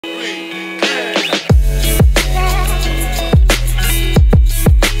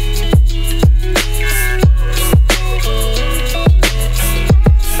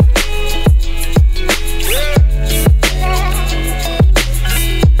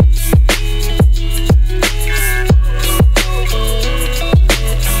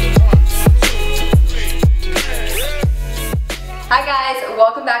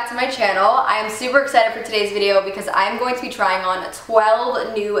excited for today's video because I'm going to be trying on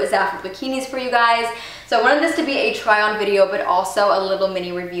 12 new Zaful bikinis for you guys. So I wanted this to be a try on video, but also a little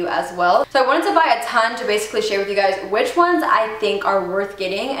mini review as well. So I wanted to buy a ton to basically share with you guys which ones I think are worth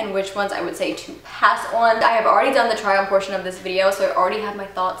getting and which ones I would say to pass on. I have already done the try on portion of this video, so I already have my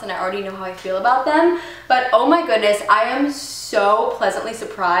thoughts and I already know how I feel about them. But oh my goodness, I am so pleasantly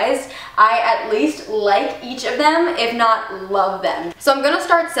surprised. I at least like each of them, if not love them. So I'm gonna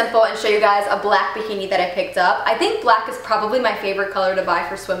start simple and show you guys a black bikini that I picked up. I think black is probably my favorite color to buy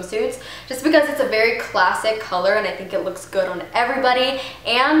for swimsuits, just because it's a very classic color and I think it looks good on everybody.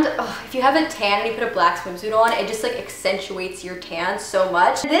 And if you have a tan and you put a black swimsuit on, it just like accentuates your tan so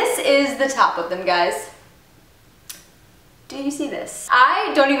much. This is the top of them, guys. Do you see this?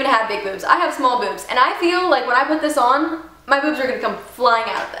 I don't even have big boobs. I have small boobs, and I feel like when I put this on, my boobs are gonna come flying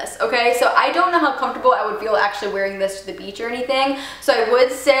out of this, okay? So I don't know how comfortable I would feel actually wearing this to the beach or anything. So I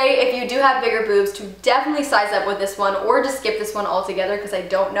would say if you do have bigger boobs to definitely size up with this one or just skip this one altogether, because I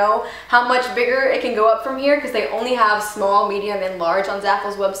don't know how much bigger it can go up from here because they only have small, medium, and large on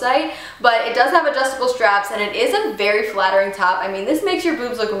Zaful's website. But it does have adjustable straps and it is a very flattering top. I mean, this makes your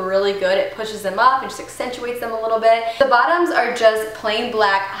boobs look really good. It pushes them up and just accentuates them a little bit. The bottoms are just plain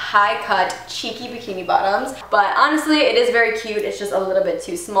black, high cut, cheeky bikini bottoms. But honestly, it is very cute. It's just a little bit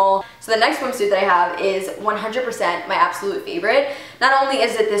too small. So the next swimsuit that I have is 100% my absolute favorite. Not only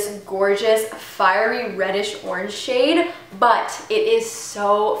is it this gorgeous fiery reddish orange shade, but it is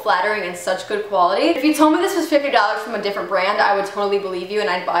so flattering and such good quality. If you told me this was $50 from a different brand, I would totally believe you and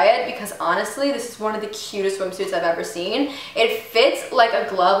I'd buy it, because honestly, this is one of the cutest swimsuits I've ever seen. It fits like a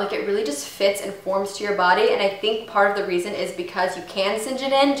glove, like it really just fits and forms to your body, and I think part of the reason is because you can cinch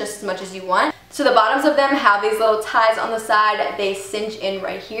it in just as much as you want. So the bottoms of them have these little ties on the side. They cinch in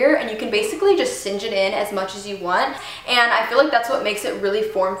right here, and you can basically just cinch it in as much as you want. And I feel like that's what makes it really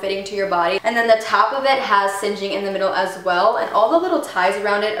form-fitting to your body. And then the top of it has cinching in the middle as well, and all the little ties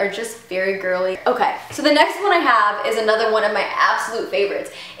around it are just very girly. Okay, so the next one I have is another one of my absolute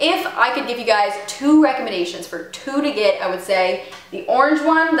favorites. If I could give you guys two recommendations for two to get, I would say the orange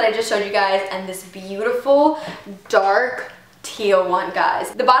one that I just showed you guys and this beautiful dark teal one,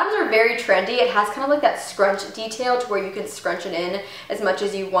 guys. The bottoms are very trendy. It has kind of like that scrunch detail to where you can scrunch it in as much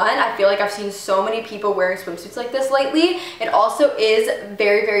as you want. I feel like I've seen so many people wearing swimsuits like this lately. It also is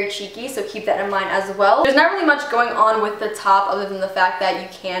very, very cheeky, so keep that in mind as well. There's not really much going on with the top other than the fact that you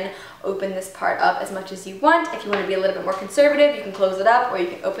can open this part up as much as you want. If you want to be a little bit more conservative, you can close it up or you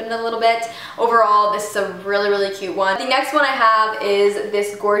can open it a little bit. Overall, this is a really, really cute one. The next one I have is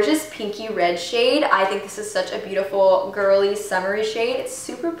this gorgeous pinky red shade. I think this is such a beautiful, girly, summery shade. It's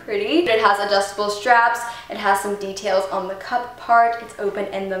super pretty. It has adjustable straps. It has some details on the cup part. It's open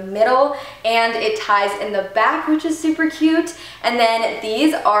in the middle and it ties in the back, which is super cute. And then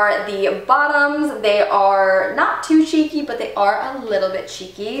these are the bottoms. They are not too cheeky, but they are a little bit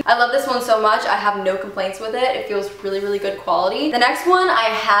cheeky. I love this one so much. I have no complaints with it. It feels really, really good quality. The next one I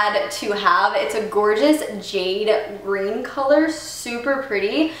had to have, it's a gorgeous jade green color, super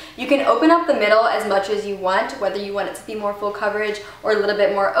pretty. You can open up the middle as much as you want, whether you want it to be more full coverage or a little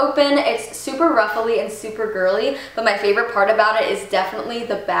bit more open. It's super ruffly and super girly, but my favorite part about it is definitely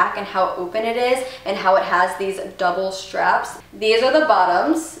the back and how open it is and how it has these double straps. These are the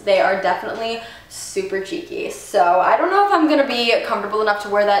bottoms. They are definitely super cheeky. So I don't know if I'm gonna be comfortable enough to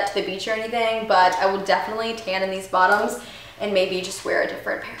wear that to the beach or anything, but I will definitely tan in these bottoms and maybe just wear a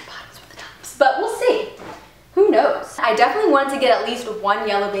different pair of bottoms with the tops. But we'll see. Who knows? I definitely wanted to get at least one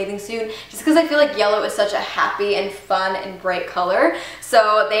yellow bathing suit just because I feel like yellow is such a happy and fun and bright color.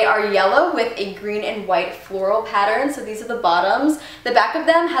 So they are yellow with a green and white floral pattern. So these are the bottoms. The back of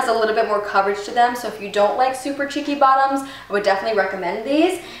them has a little bit more coverage to them. So if you don't like super cheeky bottoms, I would definitely recommend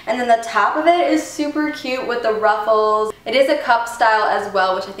these. And then the top of it is super cute with the ruffles. It is a cup style as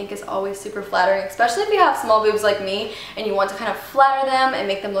well, which I think is always super flattering, especially if you have small boobs like me and you want to kind of flatter them and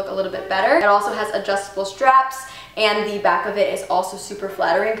make them look a little bit better. It also has adjustable straps, and the back of it is also super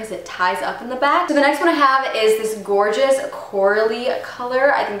flattering because it ties up in the back. So the next one I have is this gorgeous corally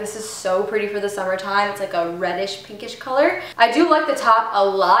color. I think this is so pretty for the summertime. It's like a reddish pinkish color. I do like the top a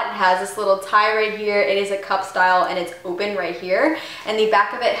lot. It has this little tie right here. It is a cup style and it's open right here. And the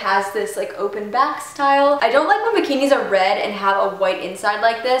back of it has this like open back style. I don't like when bikinis are red and have a white inside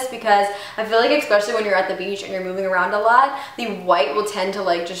like this, because I feel like especially when you're at the beach and you're moving around a lot, the white will tend to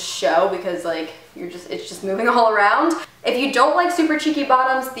like just show because like it's just moving all around. If you don't like super cheeky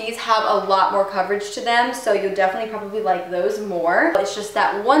bottoms, these have a lot more coverage to them, so you'll definitely probably like those more. It's just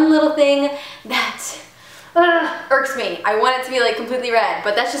that one little thing that irks me. I want it to be like completely red,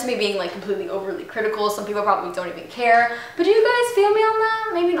 but that's just me being like completely overly critical. Some people probably don't even care, but do you guys feel me on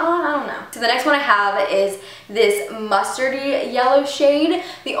that? Maybe not, I don't know. So the next one I have is this mustardy yellow shade.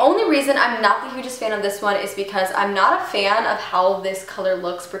 The only reason I'm not the hugest fan of this one is because I'm not a fan of how this color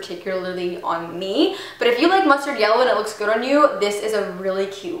looks, particularly on me. But if you like mustard yellow and it looks good on you, this is a really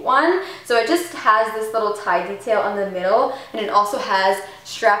cute one. So it just has this little tie detail on the middle, and it also has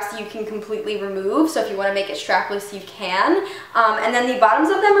straps you can completely remove, so if you want to make it strapless you can. And then the bottoms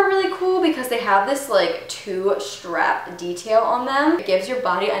of them are really cool because they have this like 2 strap detail on them. It gives your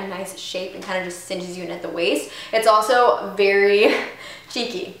body a nice shape and kind of just cinches you in at the waist. It's also very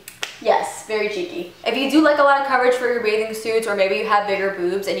cheeky. Yes, very cheeky. If you do like a lot of coverage for your bathing suits, or maybe you have bigger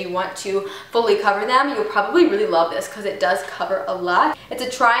boobs and you want to fully cover them, you'll probably really love this because it does cover a lot. It's a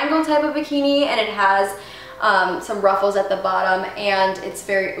triangle type of bikini, and it has some ruffles at the bottom, and it's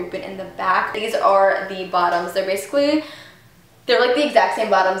very open in the back. These are the bottoms. They're like the exact same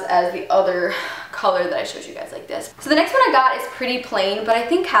bottoms as the other color that I showed you guys like this. So the next one I got is pretty plain, but I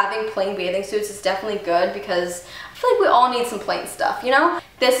think having plain bathing suits is definitely good because I feel like we all need some plain stuff, you know?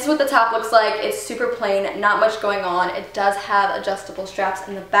 This is what the top looks like. It's super plain, not much going on. It does have adjustable straps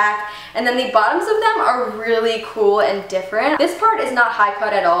in the back, and then the bottoms of them are really cool and different. This part is not high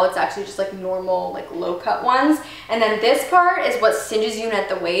cut at all. It's actually just like normal, like low cut ones. And then this part is what cinches you in at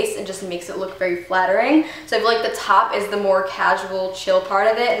the waist and just makes it look very flattering. So I feel like the top is the more casual, chill part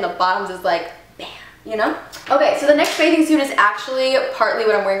of it, and the bottoms is like, bam, you know? Okay, so the next bathing suit is actually partly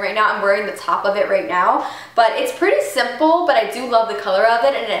what I'm wearing right now. I'm wearing the top of it right now, but it's pretty simple, but I do love the color of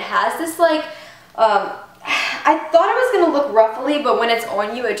it, and it has this like, I thought it was gonna look ruffly, but when it's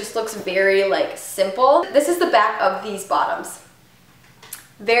on you, it just looks very like simple. This is the back of these bottoms.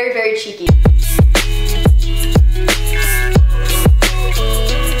 Very, very cheeky.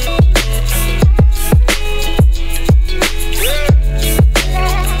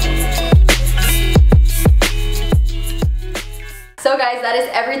 So guys, that is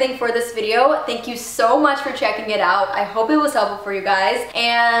everything for this video. Thank you so much for checking it out. I hope it was helpful for you guys.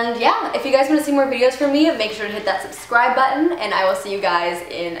 And yeah, if you guys want to see more videos from me, make sure to hit that subscribe button, and I will see you guys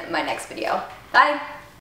in my next video. Bye!